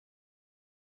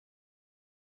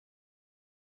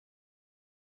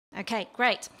Okay,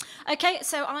 great. Okay,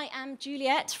 so I am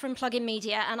Juliet from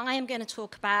Media, and I am going to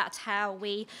talk about how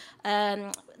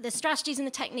the strategies and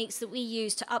the techniques that we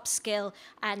use to upskill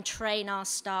and train our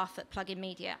staff at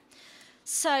Media.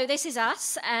 So this is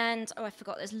us, and I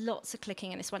forgot, there's lots of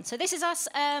clicking in this one. So this is us.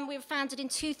 We were founded in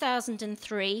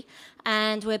 2003,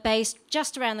 and we're based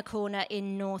just around the corner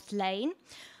in North Lane.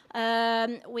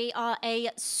 We are a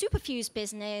superfuse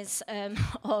business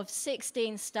of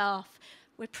 16 staff.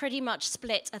 We're pretty much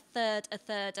split a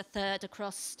third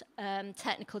across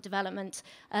technical development,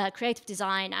 creative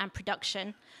design, and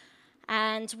production.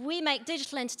 And we make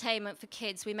digital entertainment for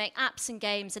kids. We make apps and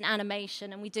games and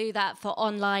animation, and we do that for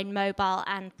online, mobile,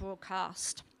 and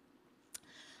broadcast.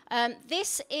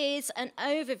 This is an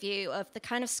overview of the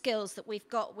kind of skills that we've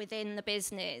got within the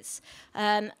business.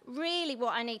 Really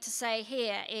what I need to say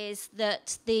here is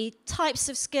that the types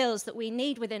of skills that we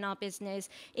need within our business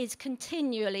is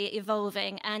continually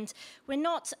evolving, and we're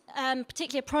not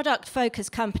particularly a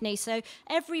product-focused company, so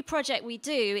every project we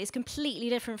do is completely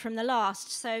different from the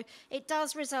last. So it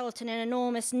does result in an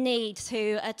enormous need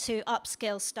to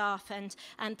upskill staff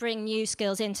and bring new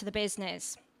skills into the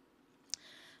business.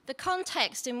 The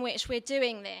context in which we're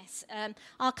doing this,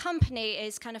 our company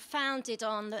is kind of founded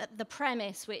on the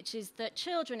premise, which is that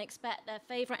children expect their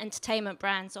favourite entertainment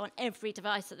brands on every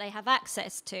device that they have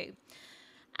access to.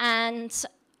 And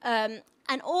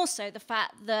also the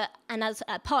fact that, and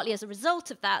partly as a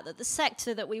result of that, that the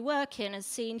sector that we work in has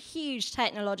seen huge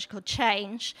technological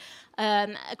change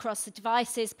across the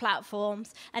devices,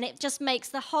 platforms, and it just makes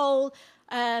the whole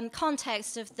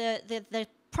context of the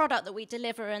product that we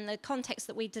deliver and the context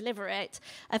that we deliver it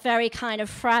a very kind of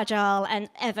fragile and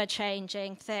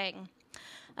ever-changing thing.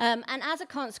 And as a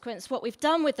consequence, what we've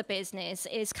done with the business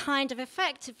is kind of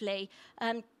effectively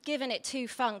given it two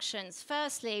functions.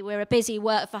 Firstly, we're a busy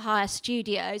work-for-hire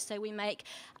studio, so we make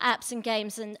apps and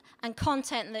games and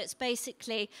content that's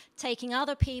basically taking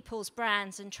other people's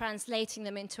brands and translating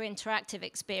them into interactive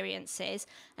experiences.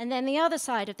 And then the other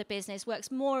side of the business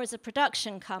works more as a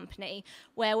production company,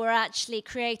 where we're actually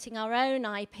creating our own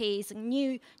IPs and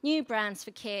new brands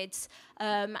for kids,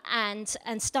 and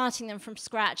starting them from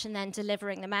scratch and then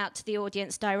delivering them out to the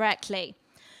audience directly.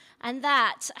 And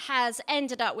that has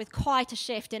ended up with quite a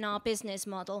shift in our business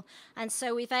model. And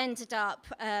so we've ended up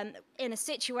in a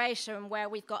situation where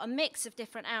we've got a mix of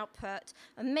different output,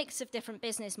 a mix of different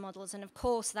business models, and of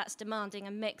course that's demanding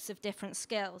a mix of different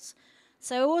skills.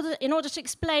 So in order to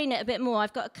explain it a bit more,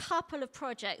 I've got a couple of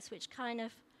projects which kind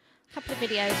of, a couple of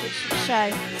videos which show. I'm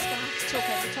just going to have to talk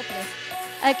over the top of this.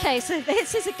 Okay, so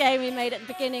this is a game we made at the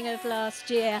beginning of last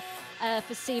year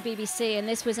for CBBC, and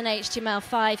this was an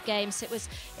HTML5 game, so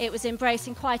it was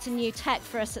embracing quite a new tech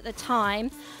for us at the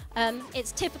time.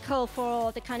 It's typical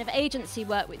for the kind of agency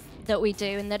work that we do,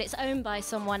 in that it's owned by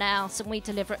someone else, and we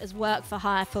deliver it as work for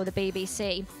hire for the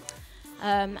BBC,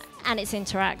 and it's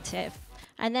interactive.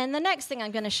 And then the next thing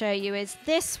I'm going to show you is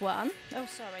this one. Oh,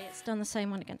 sorry, it's done the same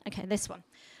one again. Okay, this one.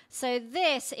 So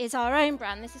this is our own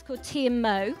brand. This is called Tea and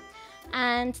Mo.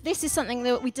 And this is something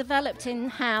that we developed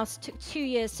in-house, took 2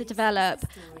 years to develop,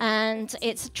 and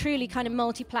it's a truly kind of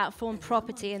multi-platform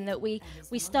property in that we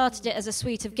started it as a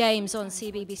suite of games on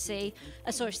CBBS.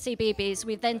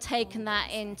 We've then taken that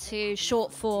into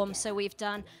short form, so we've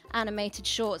done animated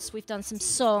shorts, we've done some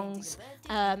songs,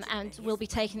 and we'll be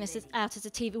taking this out as a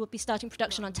TV. We'll be starting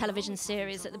production on television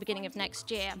series at the beginning of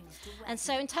next year. And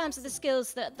so in terms of the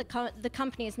skills that the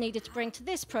company has needed to bring to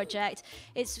this project,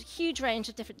 it's a huge range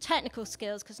of different technical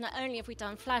skills, because not only have we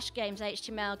done Flash games,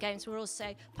 HTML games, we're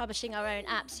also publishing our own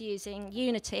apps using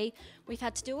Unity. We've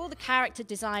had to do all the character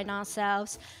design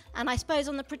ourselves. And I suppose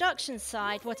on the production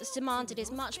side, what it's demanded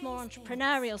is much more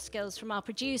entrepreneurial skills from our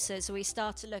producers. So we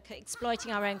start to look at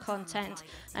exploiting our own content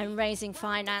and raising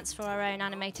finance for our own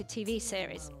animated TV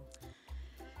series.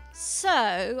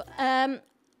 So,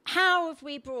 how have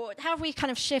we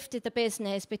kind of shifted the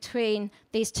business between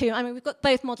these two? I mean, we've got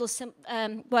both models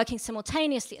working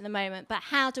simultaneously at the moment, but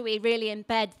how do we really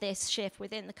embed this shift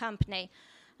within the company?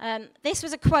 This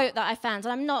was a quote that I found,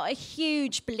 and I'm not a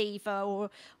huge believer, or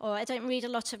I don't read a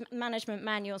lot of management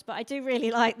manuals, but I do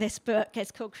really like this book.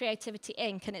 It's called Creativity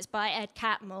Inc., and it's by Ed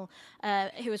Catmull,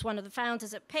 who was one of the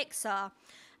founders at Pixar.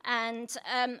 And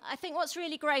I think what's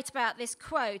really great about this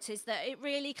quote is that it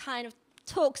really kind of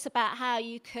talks about how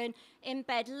you can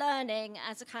embed learning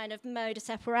as a kind of modus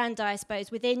operandi, I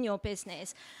suppose, within your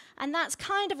business. And that's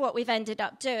kind of what we've ended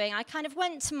up doing. I kind of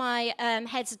went to my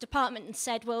heads of department and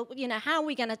said, well, you know, how are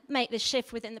we going to make this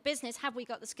shift within the business? Have we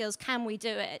got the skills? Can we do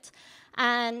it?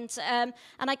 And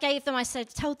I gave them,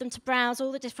 told them to browse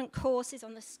all the different courses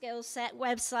on the skill set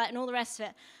website and all the rest of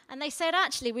it. And they said,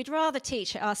 actually, we'd rather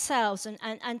teach it ourselves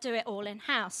and do it all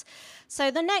in-house. So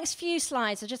the next few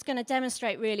slides are just going to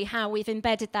demonstrate really how we've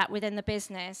embedded that within the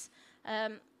business.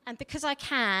 And because I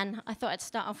thought I'd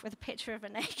start off with a picture of a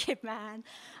naked man.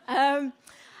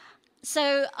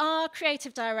 So our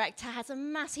creative director has a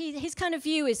his kind of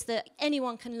view is that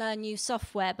anyone can learn new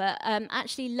software, but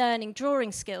actually learning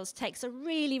drawing skills takes a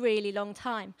really, really long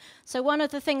time. So one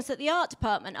of the things that the art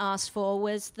department asked for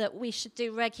was that we should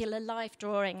do regular life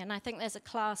drawing, and I think there's a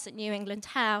class at New England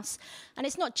House, and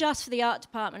it's not just for the art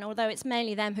department, although it's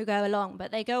mainly them who go along,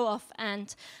 but they go off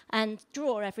and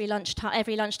draw every lunchtime,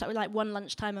 like one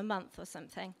lunchtime a month or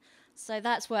something. So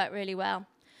that's worked really well.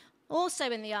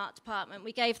 Also in the art department,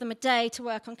 we gave them a day to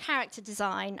work on character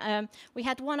design. We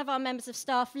had one of our members of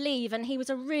staff leave, and he was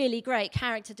a really great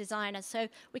character designer. So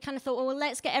we kind of thought, well,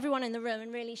 let's get everyone in the room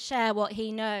and really share what he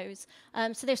knows.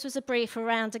 So this was a brief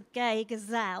around a gay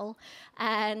gazelle.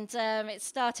 And it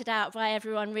started out by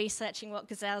everyone researching what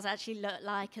gazelles actually look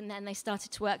like. And then they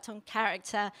started to work on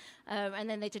character. And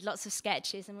then they did lots of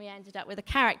sketches. And we ended up with a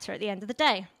character at the end of the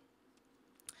day.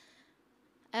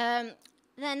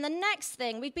 Then the next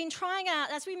thing, we've been trying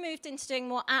out, as we moved into doing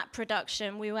more app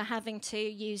production, we were having to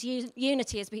use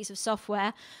Unity as a piece of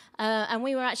software. And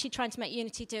we were actually trying to make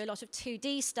Unity do a lot of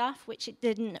 2D stuff, which it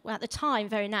didn't, at the time,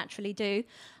 very naturally do.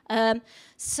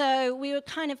 So we were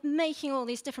kind of making all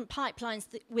these different pipelines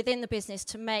within the business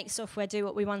to make software do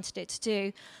what we wanted it to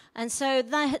do. And so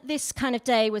this kind of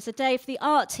day was a day for the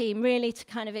art team really to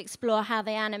kind of explore how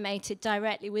they animated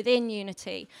directly within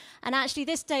Unity. And actually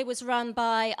this day was run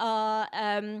by our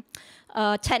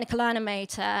technical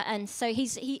animator, and so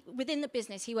he within the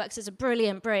business he works as a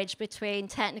brilliant bridge between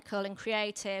technical and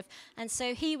creative, and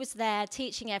so he was there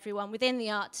teaching everyone within the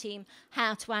art team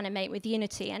how to animate with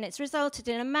Unity, and it's resulted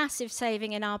in a massive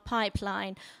saving in our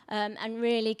pipeline and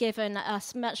really given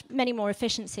us many more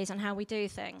efficiencies on how we do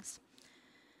things.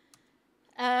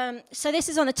 So this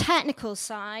is on the technical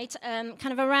side.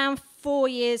 Kind of around 4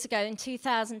 years ago, in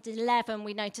 2011,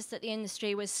 we noticed that the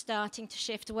industry was starting to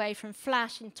shift away from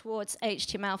Flash and towards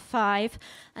HTML5.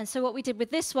 And so what we did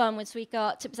with this one was it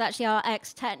was actually our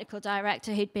ex-technical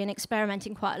director who'd been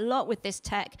experimenting quite a lot with this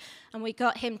tech, and we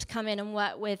got him to come in and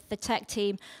work with the tech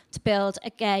team to build a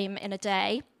game in a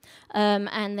day.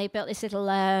 And they built this little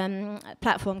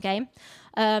platform game.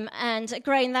 And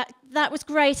again, that was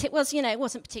great. It was, it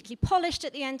wasn't particularly polished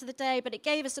at the end of the day, but it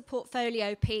gave us a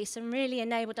portfolio piece and really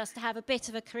enabled us to have a bit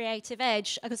of a creative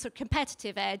edge, a sort of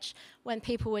competitive edge when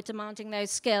people were demanding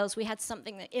those skills. We had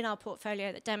something in our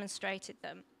portfolio that demonstrated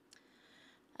them.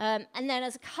 And then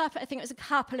I think it was a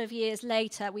couple of years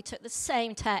later, we took the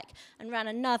same tech and ran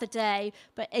another day,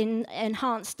 but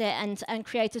enhanced it and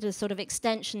created a sort of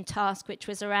extension task, which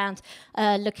was around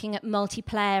looking at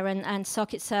multiplayer and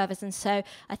socket servers. And so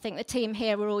I think the team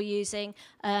here were all using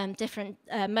different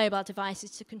mobile devices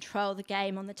to control the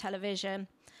game on the television.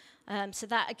 So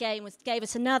that, again, gave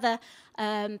us another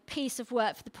piece of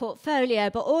work for the portfolio,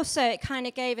 but also it kind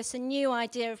of gave us a new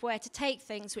idea of where to take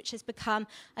things, which has become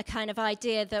a kind of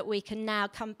idea that we can now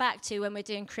come back to when we're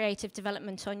doing creative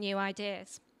development on new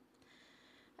ideas.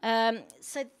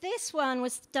 So this one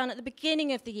was done at the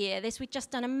beginning of the year. We'd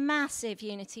just done a massive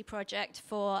Unity project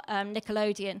for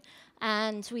Nickelodeon,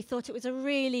 and we thought it was a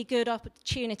really good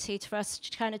opportunity for us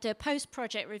to kind of do a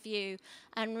post-project review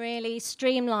and really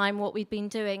streamline what we'd been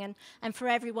doing, and for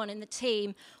everyone in the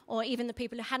team, or even the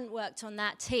people who hadn't worked on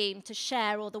that team, to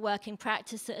share all the working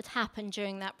practice that had happened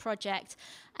during that project.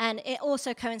 And it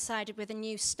also coincided with a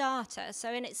new starter,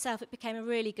 so in itself it became a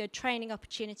really good training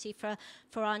opportunity for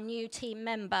our new team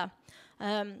member.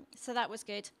 So that was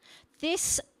good.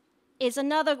 This is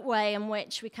another way in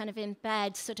which we kind of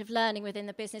embed sort of learning within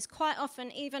the business. Quite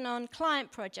often, even on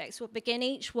client projects, we'll begin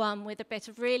each one with a bit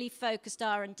of really focused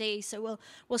R&D. So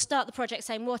we'll start the project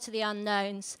saying, what are the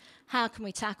unknowns? How can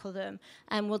we tackle them?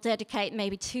 And we'll dedicate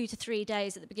maybe 2 to 3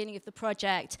 days at the beginning of the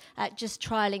project at just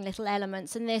trialing little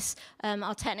elements. And this,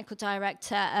 our technical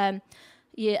director,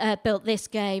 built this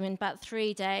game in about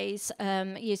 3 days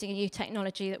using a new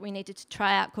technology that we needed to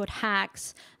try out called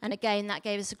Hags. And again, that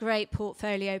gave us a great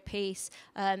portfolio piece.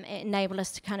 It enabled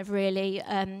us to kind of really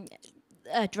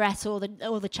address all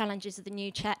the challenges of the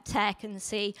new tech and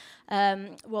see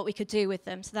what we could do with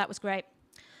them. So that was great.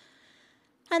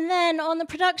 And then on the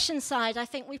production side, I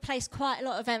think we place quite a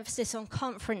lot of emphasis on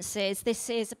conferences. This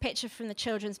is a picture from the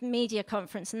Children's Media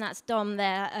Conference, and that's Dom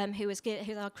there, who's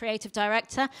our creative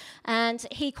director. And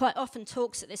he quite often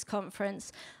talks at this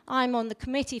conference. I'm on the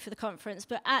committee for the conference,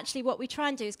 but actually what we try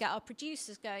and do is get our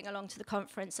producers going along to the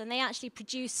conference, and they actually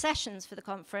produce sessions for the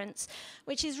conference,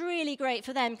 which is really great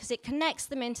for them because it connects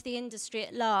them into the industry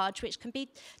at large, which can be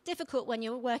difficult when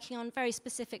you're working on very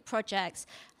specific projects.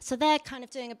 So they're kind of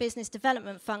doing a business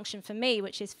development function for me,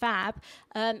 which is fab.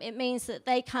 It means that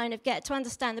they kind of get to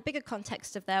understand the bigger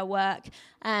context of their work,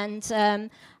 and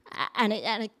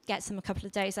it gets them a couple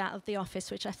of days out of the office,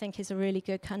 which I think is a really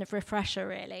good kind of refresher,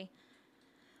 really.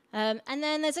 And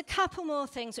then there's a couple more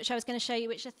things which I was going to show you,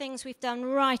 which are things we've done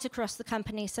right across the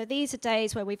company. So these are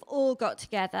days where we've all got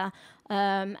together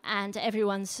and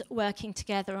everyone's working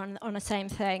together on the same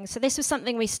thing. So this was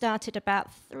something we started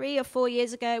about 3 or 4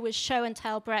 years ago, was show and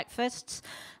tell breakfasts.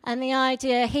 And the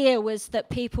idea here was that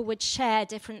people would share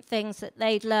different things that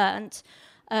they'd learned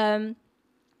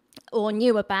or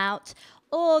knew about,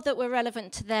 or that were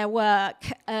relevant to their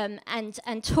work, and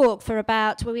talk for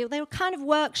about, they were kind of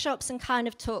workshops and kind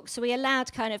of talks, so we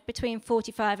allowed kind of between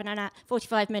 45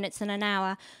 minutes and an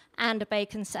hour, and a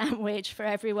bacon sandwich for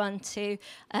everyone to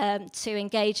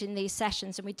engage in these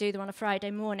sessions, and we do them on a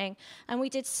Friday morning. And we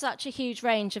did such a huge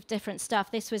range of different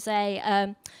stuff. This was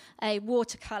a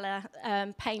watercolour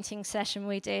painting session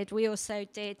we did. We also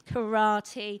did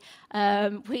karate. I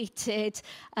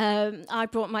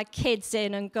brought my kids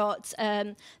in and got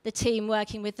the team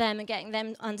working with them and getting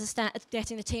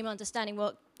the team understanding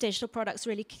what digital products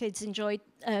really kids enjoyed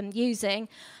using.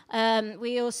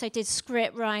 We also did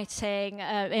script writing,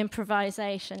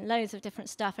 improvisation, loads of different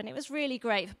stuff, and it was really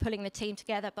great for pulling the team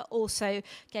together, but also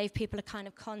gave people a kind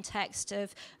of context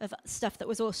of stuff that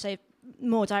was also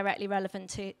more directly relevant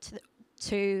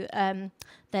to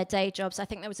their day jobs. I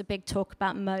think there was a big talk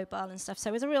about mobile and stuff,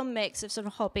 so it was a real mix of sort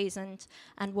of hobbies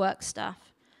and work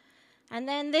stuff. And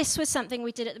then this was something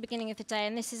we did at the beginning of the day,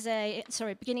 and this is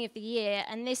beginning of the year,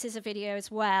 and this is a video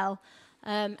as well.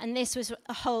 And this was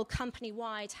a whole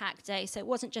company-wide hack day, so it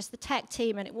wasn't just the tech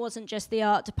team and it wasn't just the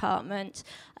art department.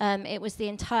 It was the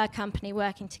entire company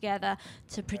working together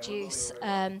to produce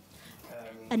a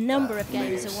number of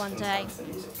games in one day.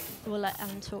 We'll let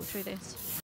Alan talk through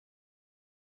this.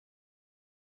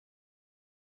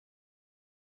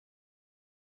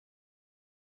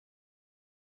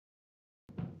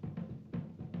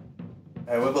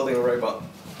 We're building a robot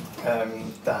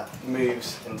that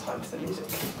moves in time to the music.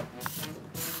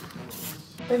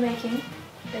 We're making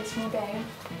a small game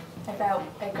about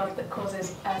a god that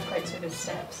causes earthquakes with his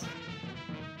steps.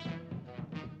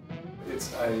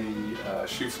 It's a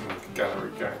shooting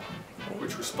gallery game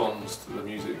which responds to the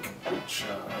music which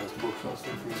is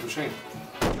broadcasting from this machine.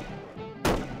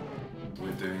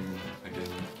 We're doing a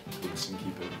game called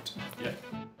Sinky Boat. Yeah.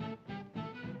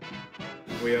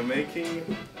 We are making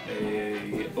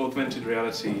an augmented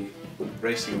reality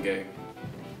racing game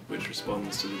which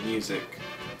responds to the music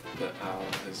that Al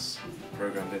has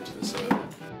programmed into the server.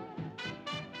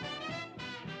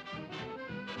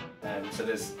 So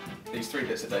there's these 3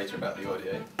 bits of data about the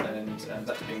audio, and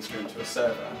that's being streamed to a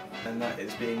server, and that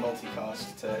is being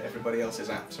multicast to everybody else's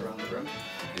apps around the room.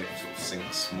 It sort of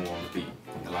syncs more on the beat,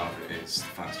 and the louder it is, the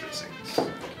faster it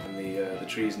syncs. And the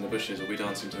trees and the bushes will be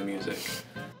dancing to the music.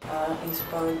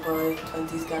 Inspired by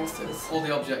 20s gangsters. All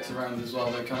the objects around as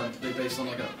well, they're based on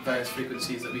various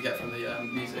frequencies that we get from the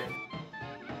music.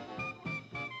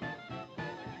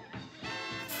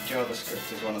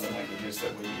 JavaScript is one of the languages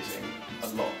that we're using a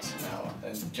lot now,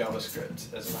 and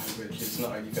JavaScript as a language is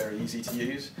not only very easy to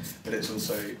use, but it's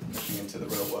also looking into the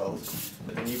real world.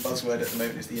 But the new buzzword at the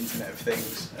moment is the Internet of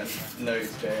Things, and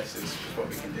Node.js is what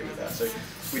we can do with that. So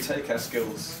we take our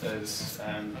skills as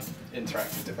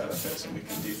interactive developers and we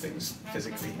can do things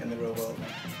physically in the real world.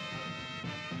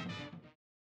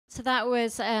 So that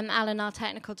was Alan, our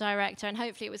technical director, and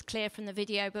hopefully it was clear from the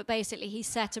video, but basically he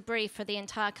set a brief for the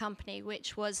entire company,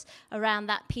 which was around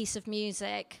that piece of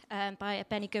music by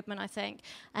Benny Goodman, I think,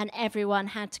 and everyone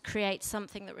had to create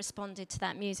something that responded to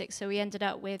that music. So we ended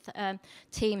up with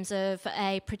teams of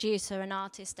a producer, an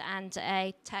artist, and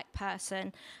a tech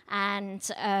person, and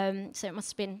so it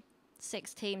must have been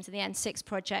 6 teams in the end, 6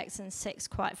 projects, and 6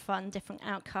 quite fun different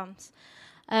outcomes.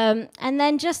 And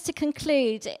then just to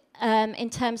conclude, in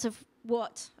terms of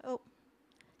what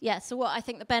I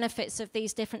think the benefits of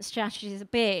these different strategies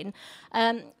have been.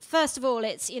 First of all,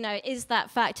 it's, is that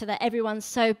factor that everyone's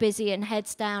so busy and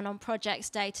heads down on projects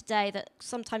day to day that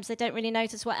sometimes they don't really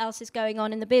notice what else is going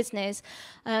on in the business.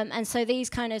 And so these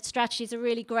kind of strategies are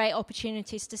really great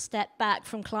opportunities to step back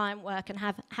from client work and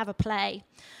have a play.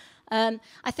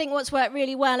 I think what's worked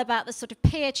really well about the sort of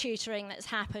peer tutoring that's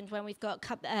happened when we've got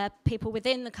people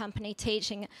within the company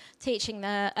teaching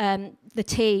the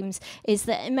teams is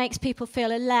that it makes people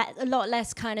feel a lot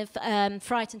less kind of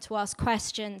frightened to ask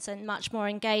questions and much more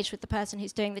engaged with the person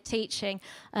who's doing the teaching.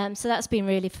 So that's been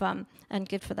really fun and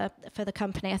good for the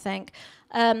company, I think.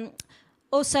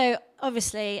 Also,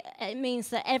 obviously, it means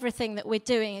that everything that we're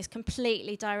doing is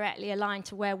completely directly aligned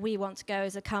to where we want to go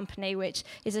as a company, which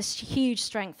is a huge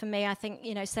strength for me. I think,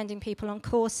 you know, sending people on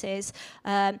courses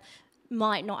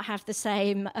might not have the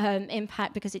same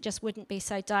impact because it just wouldn't be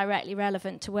so directly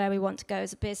relevant to where we want to go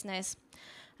as a business.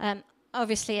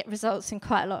 Obviously, it results in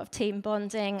quite a lot of team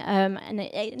bonding, and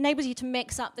it enables you to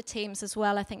mix up the teams as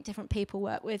well. I think different people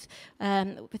work with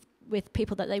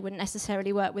people that they wouldn't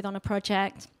necessarily work with on a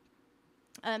project.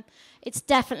 It's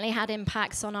definitely had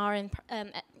impacts on our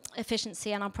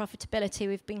efficiency and our profitability.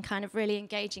 We've been kind of really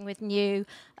engaging with new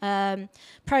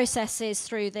processes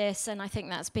through this, and I think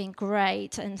that's been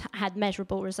great and had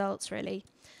measurable results, really.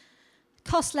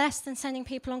 Cost less than sending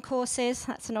people on courses,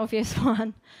 that's an obvious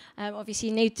one. Obviously,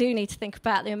 you do need to think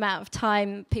about the amount of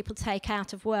time people take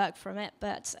out of work from it,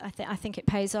 but I think it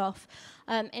pays off.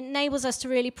 It enables us to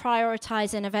really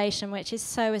prioritise innovation, which is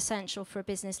so essential for a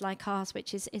business like ours,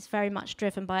 which is very much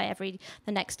driven by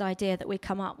the next idea that we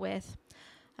come up with.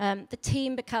 The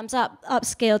team becomes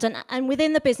upskilled, and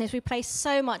within the business we place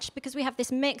so much, because we have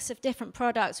this mix of different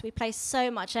products, we place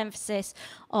so much emphasis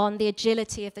on the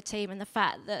agility of the team and the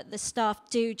fact that the staff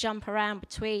do jump around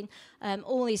between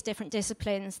all these different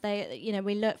disciplines.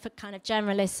 We look for kind of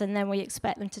generalists, and then we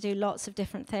expect them to do lots of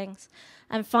different things.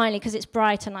 And finally, because it's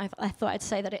Brighton, I thought I'd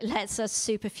say that it lets us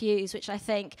super fuse, which I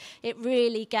think it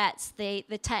really gets the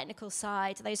technical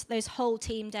side. Those whole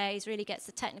team days really gets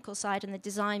the technical side and the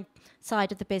design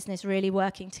side of the business really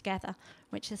working together,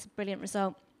 which is a brilliant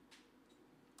result.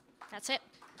 That's it.